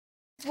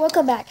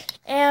Welcome back.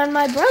 And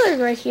my brother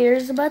right here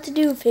is about to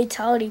do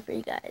Fatality for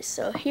you guys.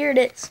 So here it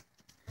is.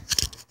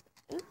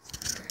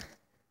 Oops.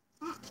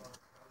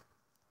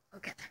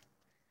 Okay.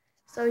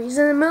 So he's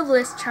in the move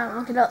list. Trying to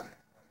look it up.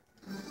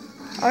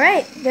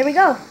 Alright, there we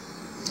go.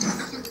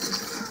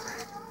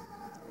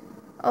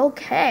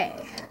 Okay.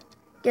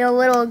 Get a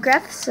little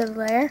aggressive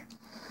there.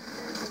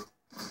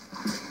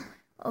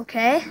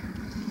 Okay.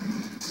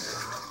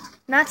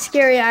 Not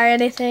scary or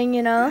anything,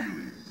 you know.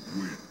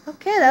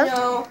 Okay,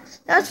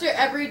 that's your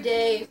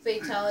everyday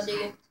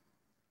fatality.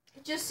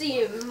 Just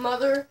see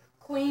Mother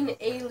Queen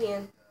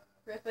Alien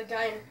rip a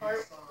guy in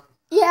heart.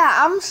 Yeah,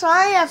 I'm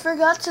sorry I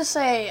forgot to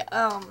say,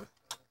 well,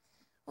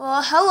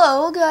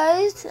 hello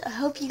guys. I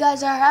hope you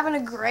guys are having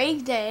a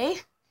great day.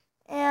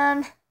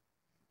 And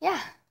yeah.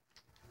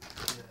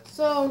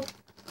 So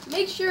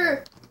make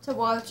sure to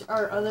watch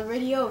our other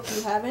video if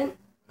you haven't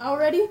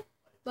already.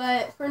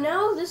 But for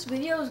now, this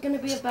video is going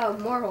to be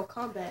about Mortal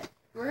Kombat.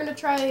 We're going to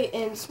try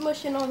and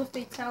smush in all the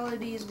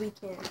fatalities we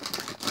can.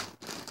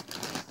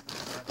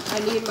 I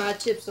need my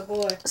Chips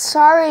Ahoy.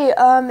 Sorry,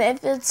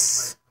 if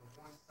it's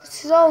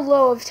so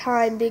low of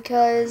time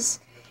because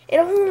it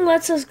only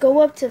lets us go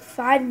up to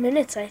 5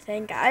 minutes, I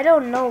think. I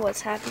don't know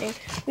what's happening.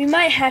 We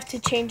might have to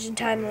change the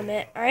time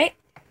limit, alright?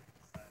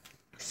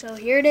 So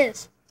here it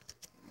is.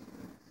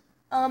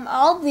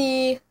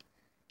 Alright,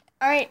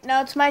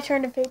 now it's my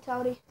turn to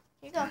fatality.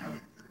 Here you go.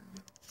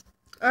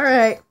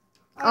 Alright.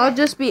 I'll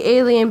just be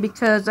Alien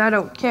because I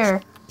don't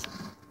care.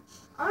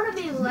 I want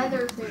to be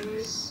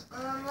Leatherface.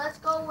 Let's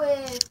go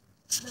with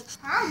the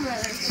clown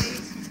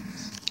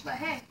Leatherface. But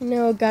hey.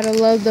 No, gotta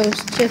love those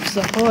Chips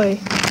Ahoy.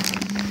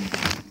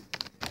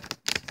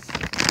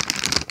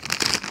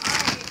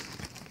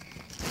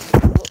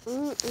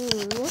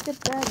 Look at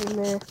that in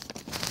there.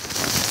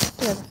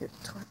 Get out of here,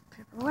 toilet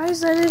paper. Why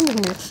is that in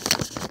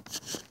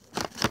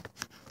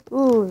here?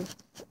 Ooh.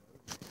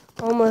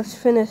 Almost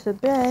finished the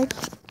bag.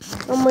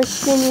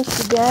 Almost finished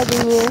the bag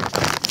in here.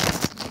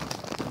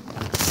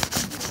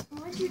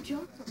 Why'd you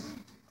jump from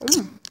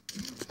it?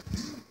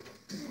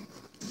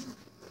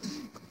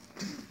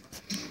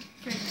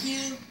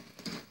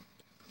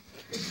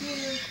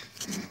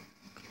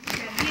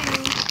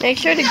 Make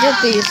sure to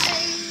get these.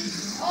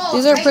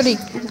 These are pretty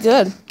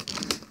good.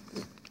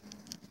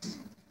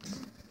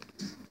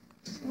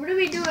 What are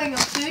we doing? A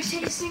food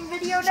tasting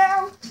video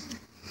now?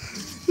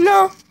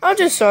 No, I'm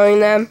just showing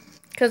them.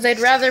 Because they'd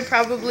rather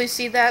probably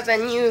see that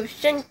than you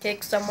shin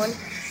kick someone.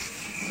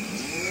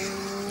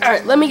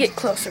 Alright, let me get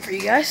closer for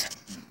you guys.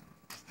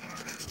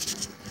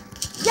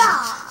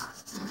 Yeah!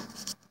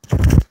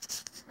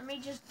 Let me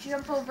just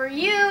jump over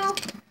you.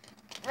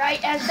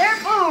 Right as their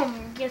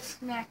boom gets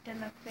smacked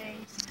in the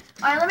face.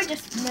 Alright, let me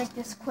just make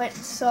this quick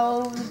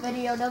so the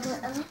video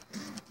doesn't end.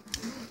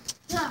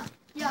 Yeah.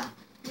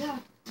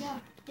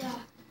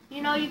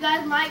 You know, you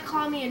guys might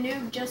call me a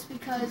noob just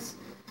because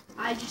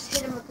I just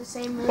hit him with the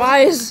same move. Why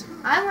is...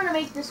 I want to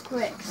make this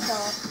quick,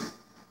 so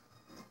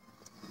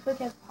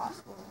quick as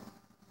possible.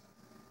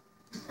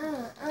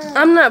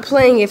 I'm not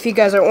playing if you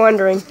guys are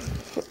wondering.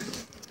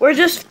 We're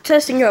just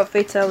testing out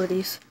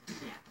fatalities.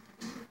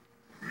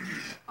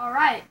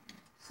 Alright,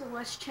 so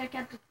let's check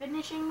out the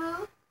finishing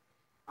move.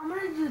 I'm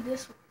going to do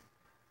this one.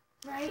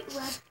 Right,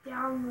 left,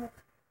 down, left,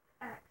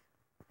 X.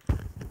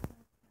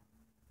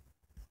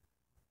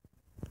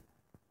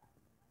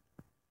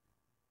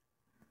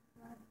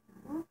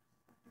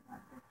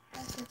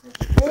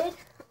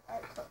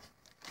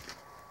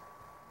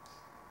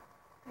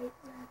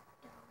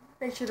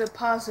 Make sure to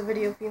pause the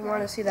video if you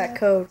want to see that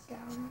code.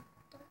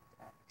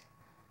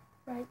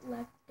 Right,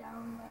 left,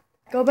 down, left.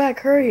 Go back,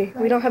 hurry.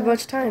 We don't have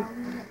much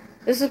time.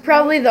 This is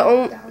probably the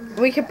only...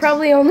 We could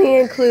probably only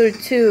include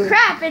 2.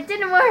 Crap, it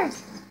didn't work.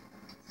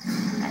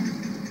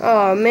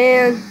 Oh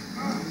man.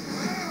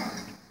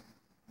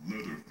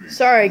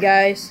 Sorry,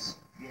 guys.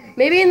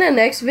 Maybe in the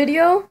next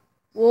video,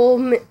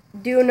 we'll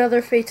do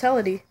another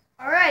fatality.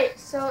 Alright,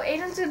 so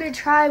Aiden's going to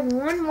try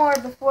one more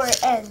before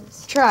it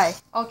ends.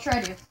 I'll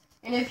try to.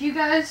 And if you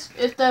guys,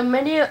 if the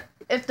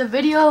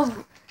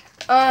video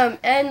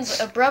ends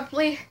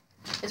abruptly,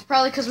 it's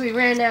probably because we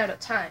ran out of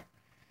time.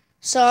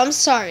 So I'm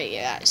sorry,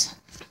 you guys.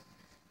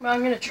 But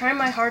I'm gonna try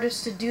my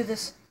hardest to do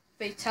this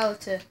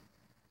fatality.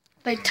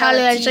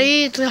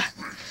 Fatality. Come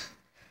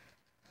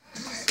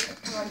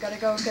on, gotta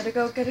go, go,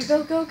 go, go,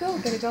 go, go,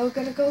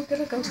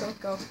 go,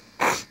 go.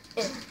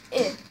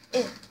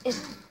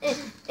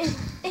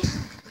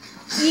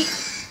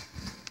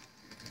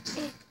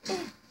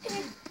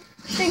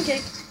 Shin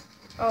kick.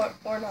 Oh,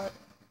 or not.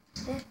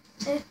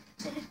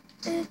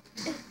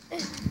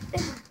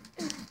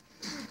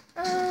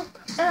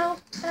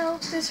 Ow,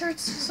 this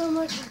hurts so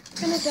much.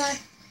 I'm gonna die.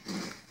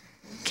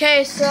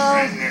 Okay, so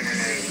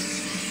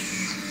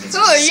Who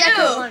are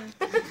you?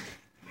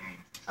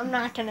 I'm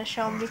not gonna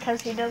show him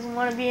because he doesn't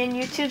want to be in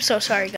YouTube, so sorry guys.